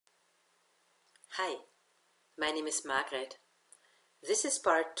Hi, my name is Margaret. This is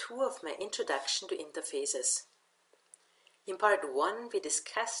part 2 of my introduction to interfaces. In part 1 we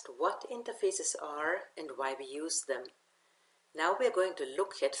discussed what interfaces are and why we use them. Now we are going to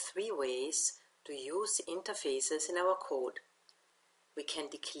look at 3 ways to use interfaces in our code. We can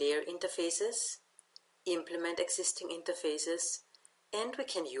declare interfaces, implement existing interfaces, and we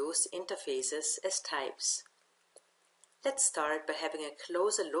can use interfaces as types. Let's start by having a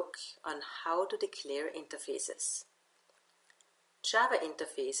closer look on how to declare interfaces. Java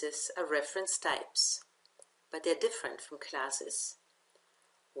interfaces are reference types, but they're different from classes.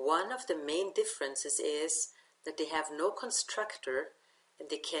 One of the main differences is that they have no constructor and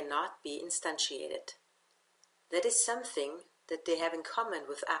they cannot be instantiated. That is something that they have in common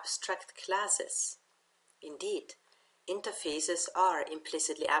with abstract classes. Indeed, interfaces are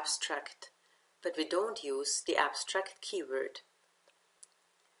implicitly abstract, but we don't use the abstract keyword.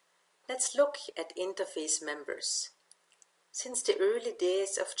 Let's look at interface members. Since the early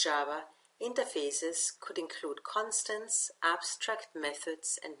days of Java, interfaces could include constants, abstract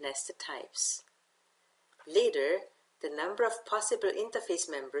methods, and nested types. Later, the number of possible interface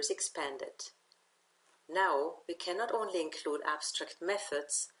members expanded. Now, we can not only include abstract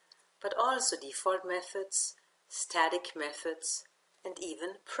methods, but also default methods, static methods, and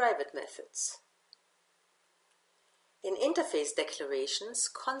even private methods. In interface declarations,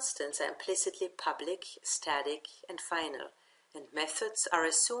 constants are implicitly public, static, and final, and methods are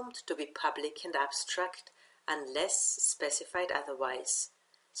assumed to be public and abstract unless specified otherwise,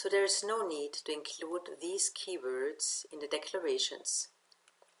 so there is no need to include these keywords in the declarations.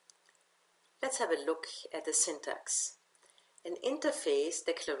 Let's have a look at the syntax. An interface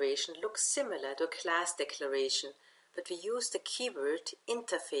declaration looks similar to a class declaration, but we use the keyword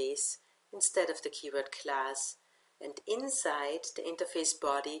interface instead of the keyword class, and inside the interface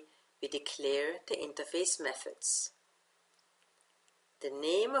body we declare the interface methods. The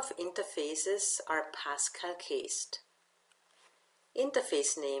name of interfaces are Pascal cased.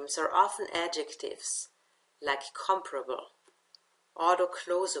 Interface names are often adjectives like comparable,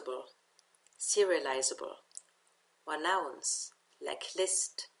 auto-closable, serializable, or nouns like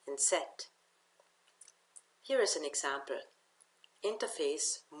list and set. Here is an example.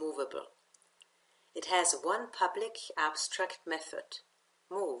 Interface movable. It has one public abstract method,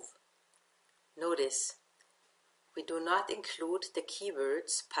 move. Notice, we do not include the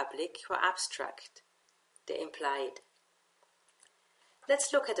keywords public or abstract. They're implied.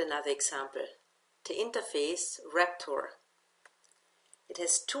 Let's look at another example, the interface Raptor. It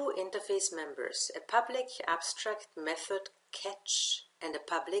has 2 interface members, a public abstract method catch and a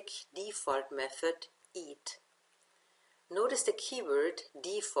public default method eat. Notice the keyword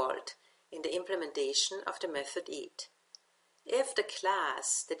default in the implementation of the method eat. If the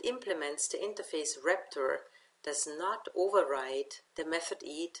class that implements the interface Raptor does not override the method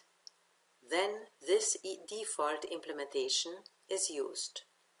eat, then this default implementation is used.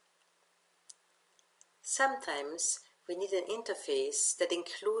 Sometimes we need an interface that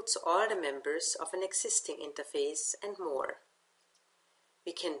includes all the members of an existing interface and more.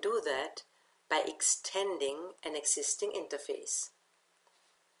 We can do that by extending an existing interface.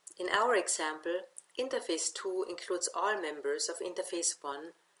 In our example, interface 2 includes all members of interface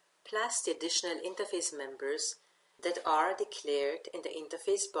 1 plus the additional interface members that are declared in the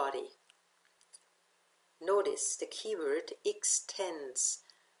interface body. Notice the keyword extends.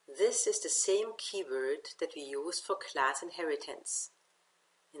 This is the same keyword that we use for class inheritance.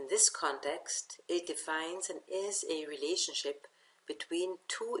 In this context, it defines and is a relationship between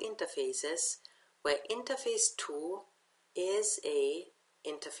 2 interfaces where interface 2 is a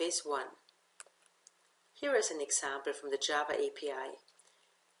interface 1. Here is an example from the Java API.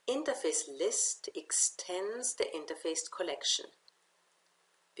 Interface list extends the interface collection.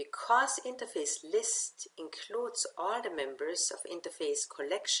 Because interface list includes all the members of interface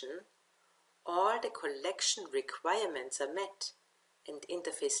collection, all the collection requirements are met, and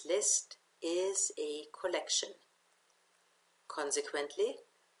interface list is a collection. Consequently,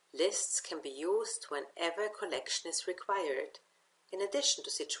 lists can be used whenever a collection is required, in addition to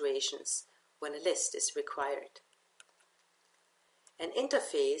situations when a list is required. An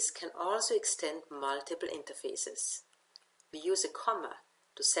interface can also extend multiple interfaces. We use a comma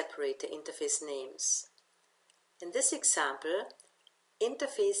to separate the interface names. In this example,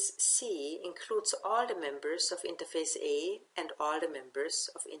 interface C includes all the members of interface A and all the members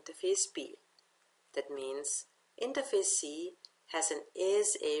of interface B. That means interface C has an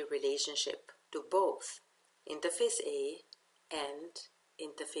is-a relationship to both interface A and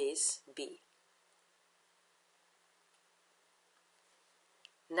interface B.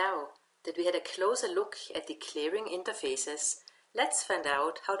 Now, that we had a closer look at declaring interfaces, let's find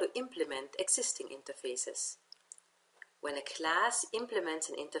out how to implement existing interfaces. When a class implements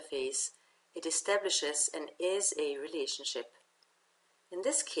an interface, it establishes an is-a relationship. In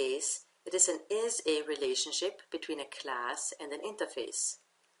this case, it is an is-a relationship between a class and an interface.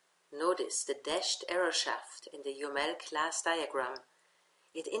 Notice the dashed arrow shaft in the UML class diagram.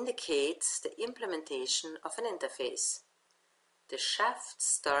 It indicates the implementation of an interface. The shaft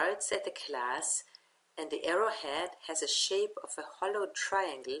starts at the class and the arrowhead has a shape of a hollowed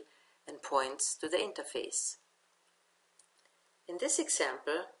triangle and points to the interface. In this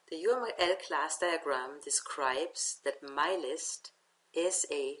example, the UML class diagram describes that myList is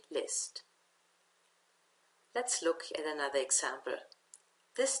a list. Let's look at another example.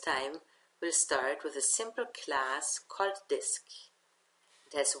 This time, we'll start with a simple class called disk.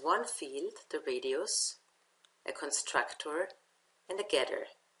 It has one field, the radius, a constructor, and a getter.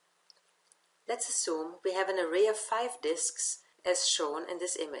 Let's assume we have an array of 5 disks as shown in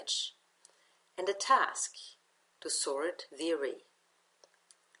this image, and a task to sort the array.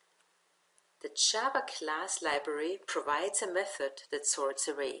 The Java class library provides a method that sorts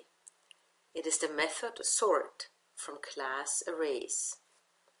array. It is the method sort from class arrays.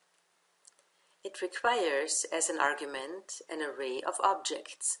 It requires as an argument an array of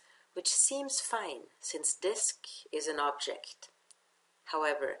objects, which seems fine since disk is an object.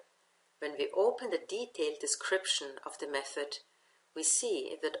 However, when we open the detailed description of the method, we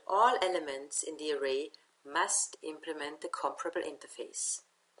see that all elements in the array must implement the comparable interface.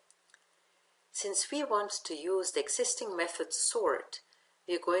 Since we want to use the existing method sort,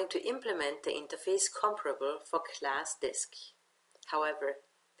 we are going to implement the interface comparable for class disk. However,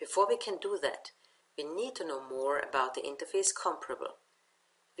 before we can do that, we need to know more about the interface comparable.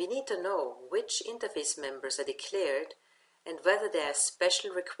 We need to know which interface members are declared and whether there are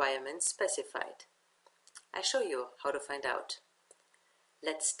special requirements specified. I'll show you how to find out.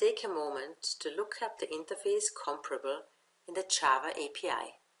 Let's take a moment to look up the interface comparable in the Java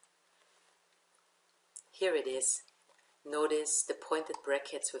API. Here it is. Notice the pointed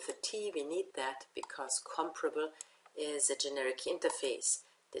brackets with a T. We need that because comparable is a generic interface.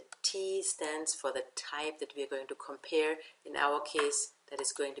 The T stands for the type that we are going to compare. In our case, that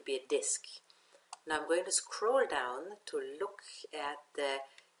is going to be a disk. Now I'm going to scroll down to look at the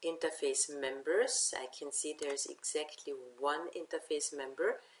interface members. I can see there's exactly one interface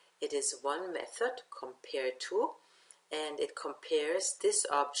member. It is one method, compare2, and it compares this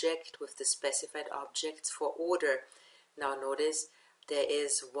object with the specified objects for order. Now notice there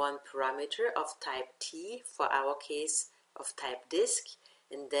is one parameter of type T, for our case of type disk,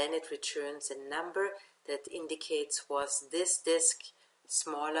 and then it returns a number that indicates was this disk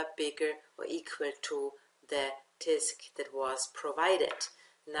smaller, bigger, or equal to the disk that was provided.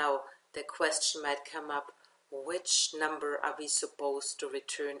 Now the question might come up, which number are we supposed to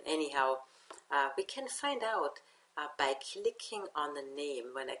return anyhow? We can find out by clicking on the name.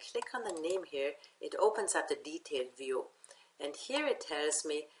 When I click on the name here, it opens up the detailed view. And here it tells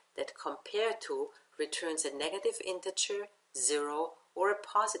me that compare2 returns a negative integer, 0, or a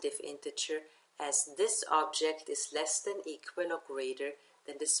positive integer, as this object is less than, equal, or greater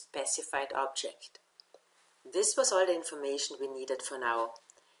than the specified object. This was all the information we needed for now.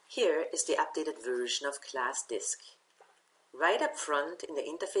 Here is the updated version of class disk. Right up front in the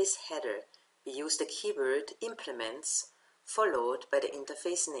interface header, we use the keyword implements followed by the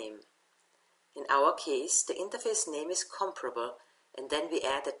interface name. In our case, the interface name is comparable, and then we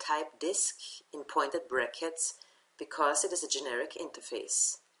add the type disk in pointed brackets because it is a generic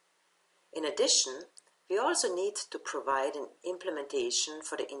interface. In addition, we also need to provide an implementation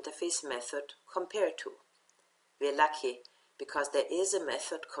for the interface method compare2. We are lucky because there is a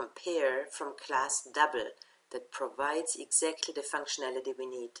method compare from class double that provides exactly the functionality we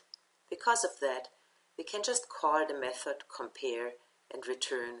need. Because of that, we can just call the method compare and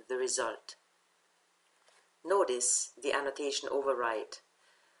return the result. Notice the annotation override.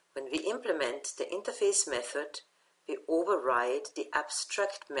 When we implement the interface method, we override the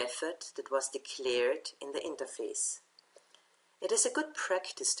abstract method that was declared in the interface. It is a good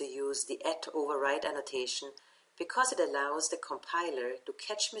practice to use the @override annotation because it allows the compiler to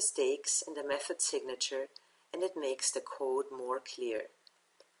catch mistakes in the method signature and it makes the code more clear.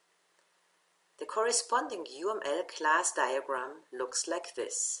 The corresponding UML class diagram looks like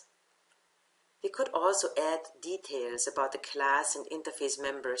this. We could also add details about the class and interface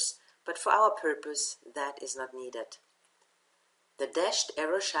members, but for our purpose that is not needed. The dashed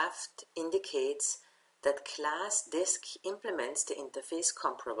arrow shaft indicates that class disk implements the interface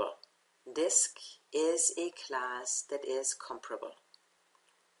comparable. Disk is a class that is comparable.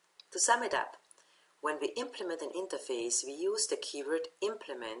 To sum it up, when we implement an interface, we use the keyword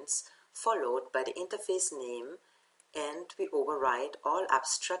implements followed by the interface name, and we override all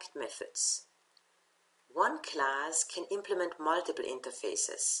abstract methods. One class can implement multiple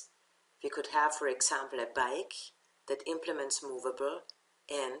interfaces. We could have, for example, a bike that implements movable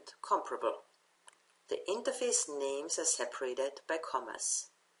and comparable. The interface names are separated by commas.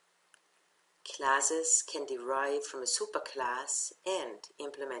 Classes can derive from a superclass and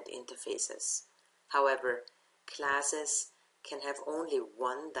implement interfaces. However, classes can have only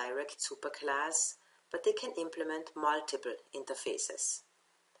one direct superclass, but they can implement multiple interfaces.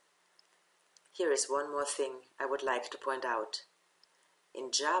 Here is one more thing I would like to point out.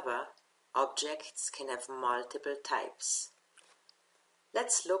 In Java, objects can have multiple types.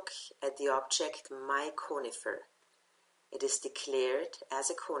 Let's look at the object myConifer. It is declared as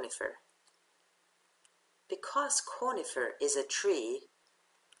a conifer. Because conifer is a tree,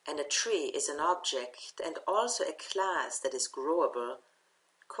 and a tree is an object and also a class that is growable,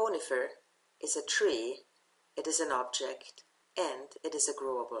 conifer is a tree, it is an object, and it is a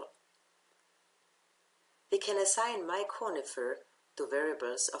growable. We can assign myConifer to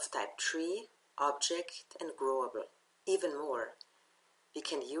variables of type tree, object, and growable. Even more, we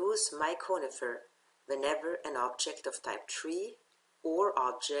can use myConifer whenever an object of type tree or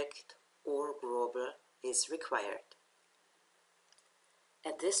object or growable is required.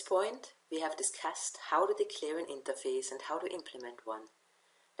 At this point, we have discussed how to declare an interface and how to implement one.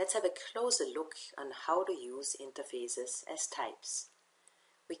 Let's have a closer look on how to use interfaces as types.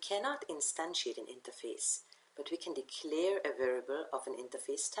 We cannot instantiate an interface, but we can declare a variable of an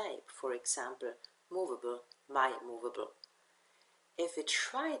interface type, for example, movable, myMovable. If we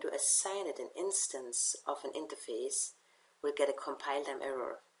try to assign it an instance of an interface, we'll get a compile time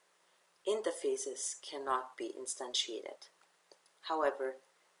error. Interfaces cannot be instantiated. However,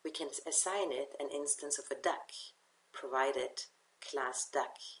 we can assign it an instance of a duck, provided class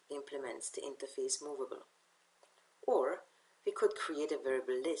duck implements the interface movable. Or we could create a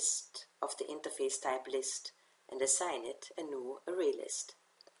variable list of the interface type list and assign it a new array list.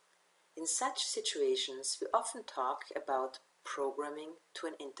 In such situations, we often talk about programming to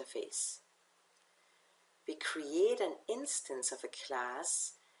an interface. We create an instance of a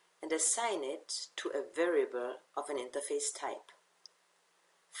class and assign it to a variable of an interface type.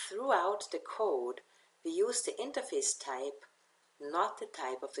 Throughout the code, we use the interface type, not the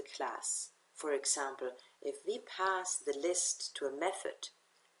type of the class. For example, if we pass the list to a method,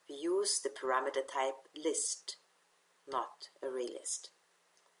 we use the parameter type list, not ArrayList.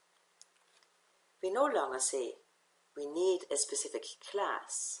 We no longer say we need a specific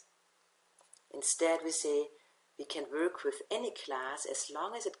class. Instead, we say we can work with any class as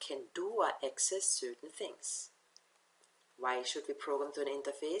long as it can do or access certain things. Why should we program to an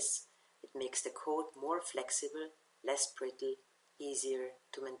interface? It makes the code more flexible, less brittle, easier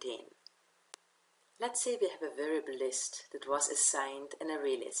to maintain. Let's say we have a variable list that was assigned an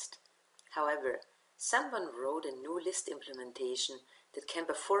array list. However, someone wrote a new list implementation that can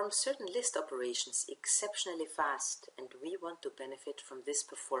perform certain list operations exceptionally fast, and we want to benefit from this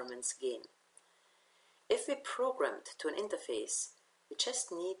performance gain. If we programmed to an interface, we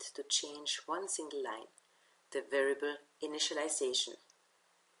just need to change one single line, the variable initialization.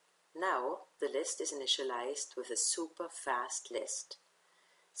 Now the list is initialized with a super fast list.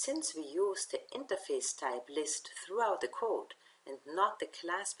 Since we use the interface type list throughout the code and not the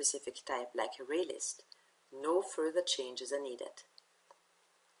class-specific type like ArrayList, no further changes are needed.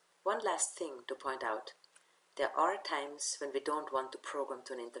 One last thing to point out. There are times when we don't want to program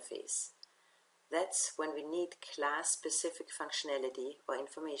to an interface. That's when we need class-specific functionality or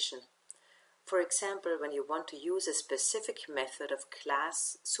information. For example, when you want to use a specific method of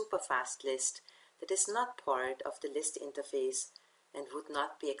class superfast list that is not part of the list interface and would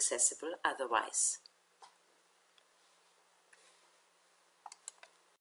not be accessible otherwise.